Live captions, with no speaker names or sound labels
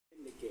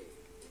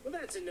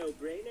That's a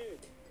no-brainer.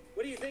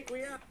 What do you think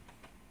we are?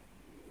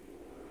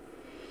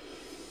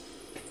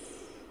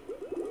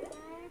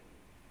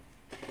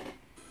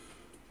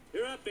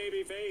 You're up,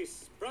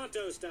 babyface.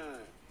 Pronto style.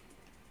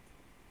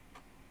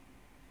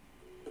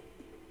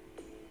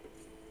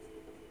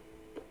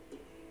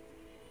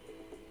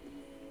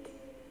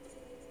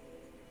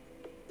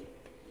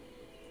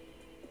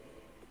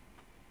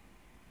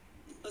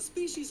 A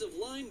species of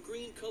lime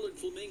green colored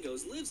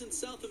flamingos lives in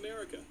South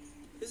America.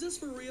 Is this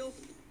for real?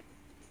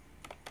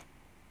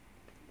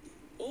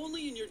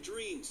 Only in your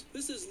dreams.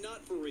 This is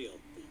not for real.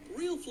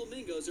 Real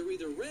flamingos are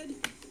either red,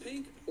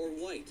 pink, or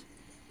white.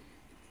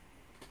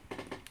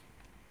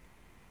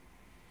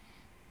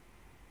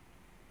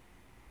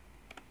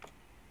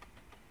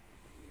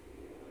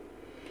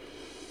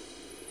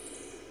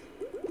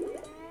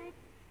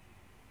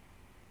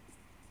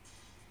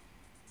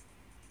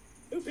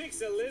 Who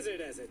picks a lizard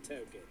as a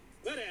token?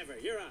 Whatever,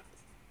 you're up.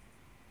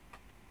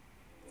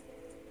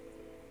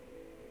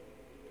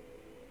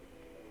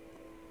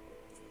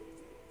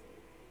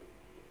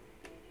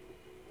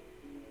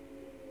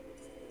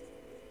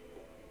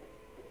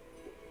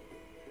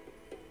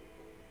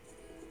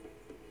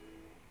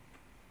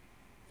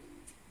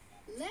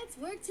 Let's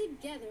work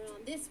together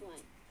on this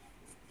one.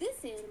 This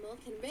animal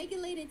can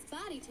regulate its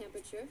body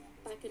temperature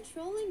by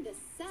controlling the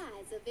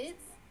size of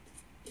its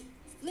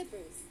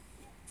flippers,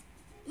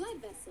 blood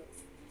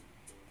vessels,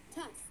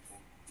 tusks,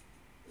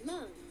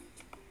 lungs.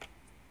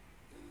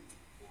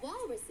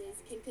 Walruses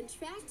can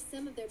contract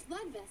some of their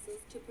blood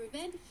vessels to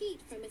prevent heat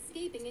from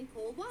escaping in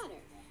cold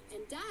water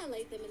and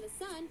dilate them in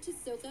the sun to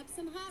soak up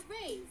some hot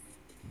rays.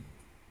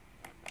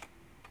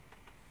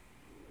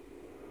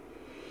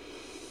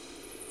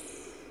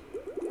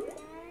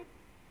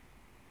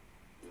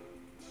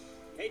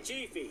 Hey,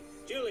 Chiefy,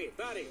 Julie,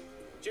 buddy,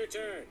 it's your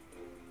turn.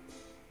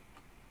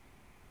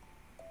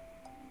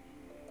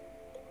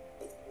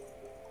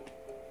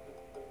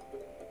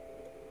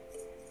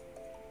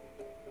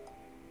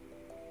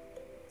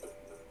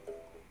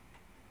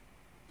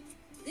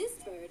 This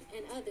bird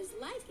and others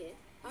like it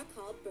are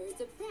called birds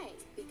of prey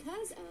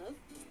because of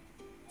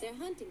their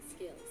hunting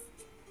skills,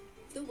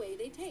 the way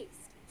they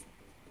taste,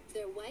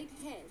 their white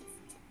heads,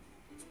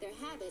 their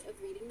habit of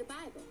reading the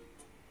Bible.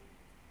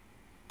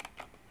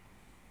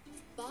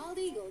 Bald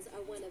eagles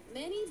are one of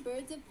many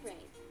birds of prey.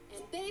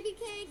 And baby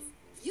cakes,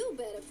 you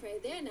better pray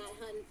they're not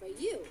hunting for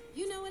you.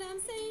 You know what I'm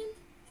saying?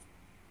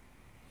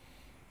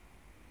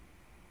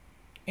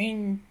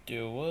 And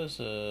there was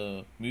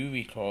a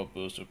movie called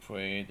Birds of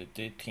Prey that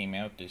did came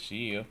out this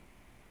year.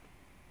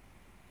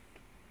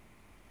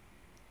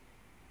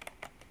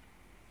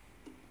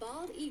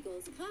 Bald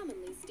eagles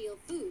commonly steal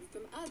food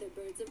from other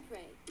birds of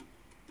prey.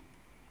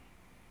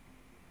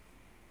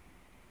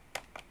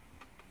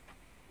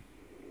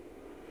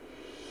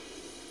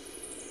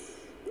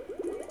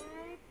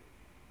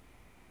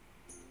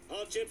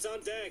 All chips on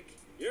deck.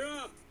 You're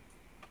up.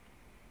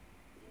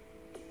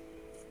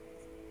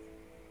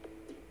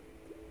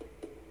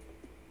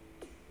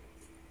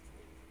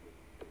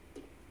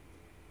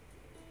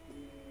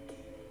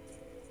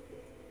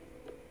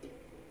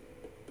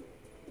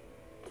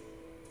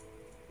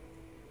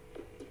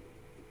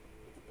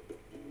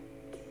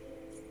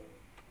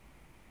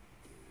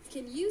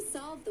 Can you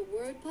solve the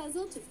word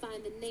puzzle to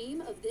find the name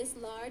of this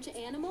large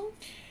animal?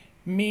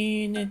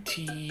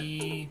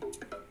 Manatee.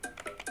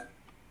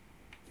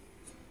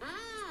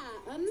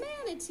 A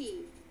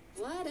manatee.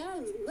 What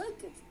a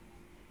looker.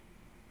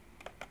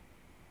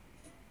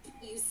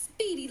 You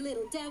speedy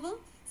little devil.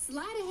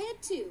 Slide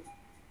ahead too.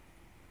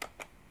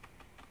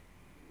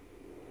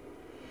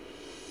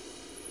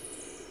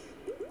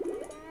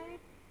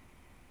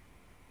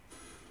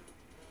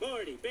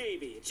 Morty,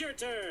 baby, it's your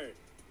turn.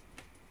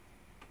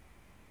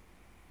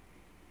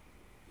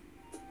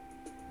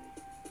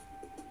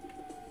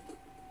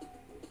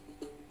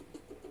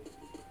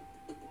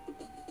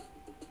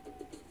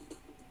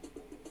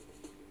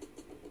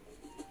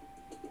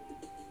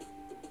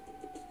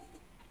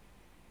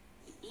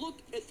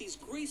 Look at these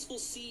graceful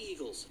sea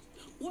eagles.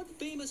 What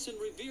famous and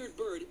revered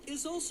bird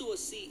is also a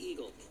sea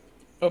eagle?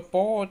 A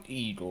bald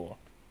eagle.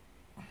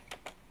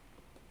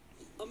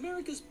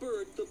 America's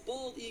bird, the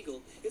bald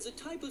eagle, is a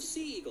type of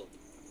sea eagle.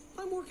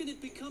 I'm working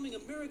at becoming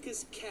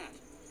America's cat.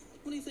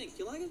 What do you think?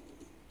 You like it?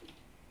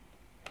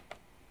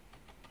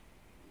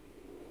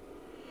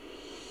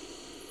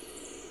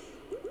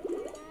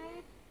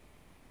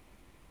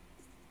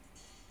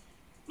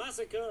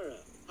 Masakura,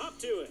 hop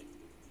to it.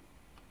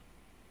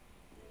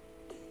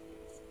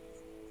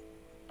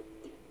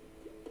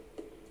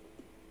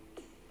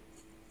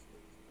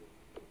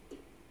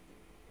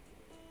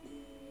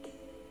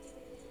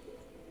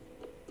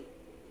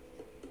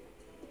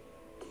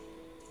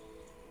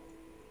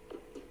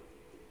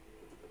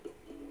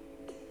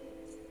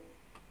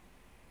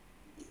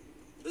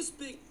 This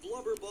big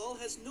blubber ball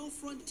has no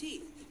front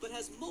teeth, but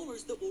has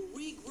molars that will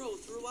regrow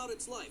throughout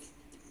its life.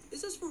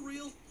 Is this for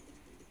real?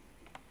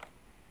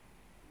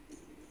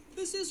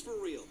 This is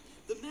for real.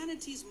 The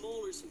manatee's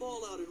molars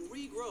fall out and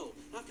regrow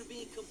after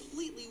being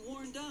completely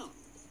worn down.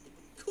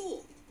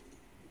 Cool.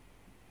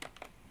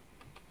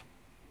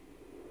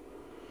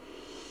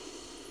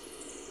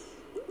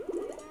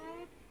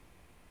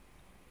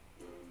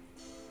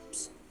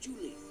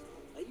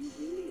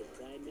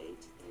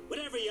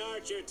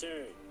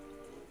 turn.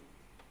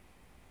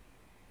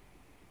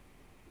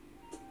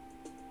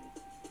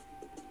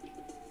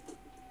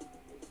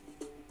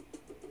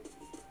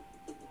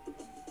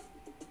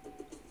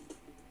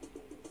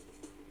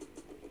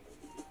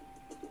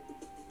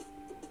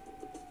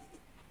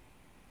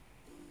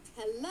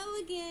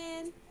 Hello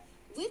again.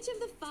 Which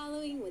of the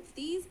following would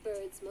these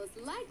birds most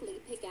likely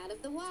pick out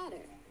of the water?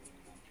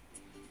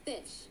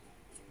 Fish,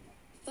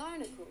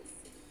 barnacles,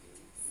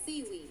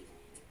 seaweed,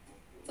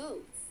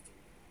 boats.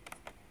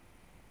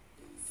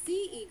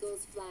 Sea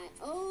eagles fly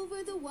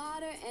over the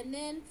water and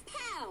then,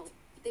 pow!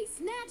 They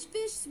snatch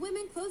fish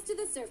swimming close to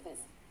the surface.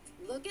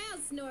 Look out,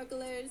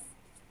 snorkelers.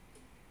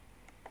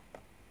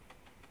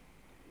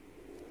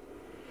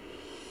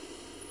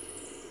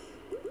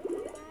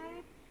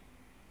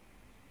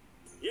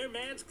 Your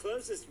man's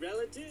closest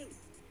relative?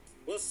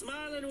 Well,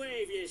 smile and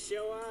wave, you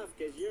show off,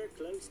 because you're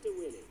close to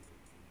winning.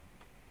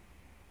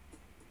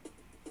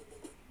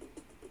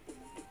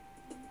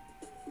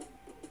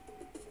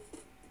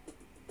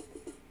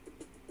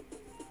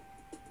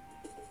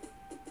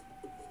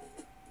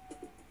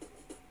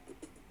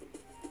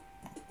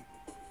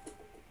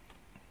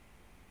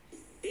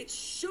 It's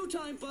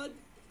showtime, bud!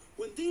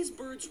 When these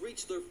birds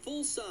reach their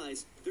full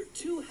size, they're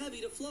too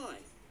heavy to fly.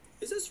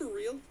 Is this for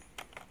real?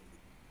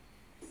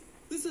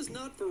 This is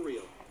not for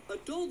real.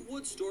 Adult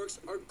wood storks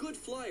are good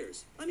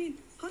flyers. I mean,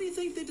 how do you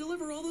think they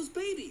deliver all those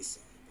babies?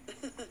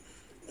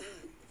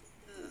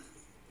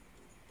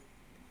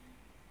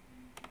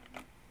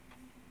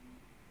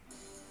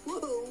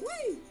 Whoa,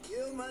 wait!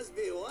 You must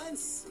be one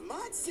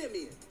smart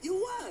simian. You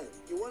won!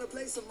 You want to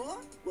play some more?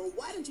 Well,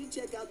 why don't you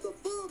check out the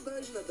full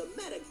version of the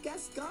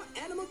Madagascar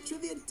Animal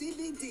Trivia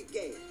DVD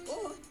game?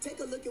 Or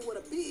take a look at one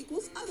of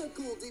bEqual's other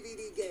cool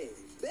DVD games.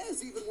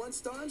 There's even one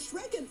starring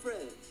Shrek and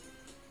Friends.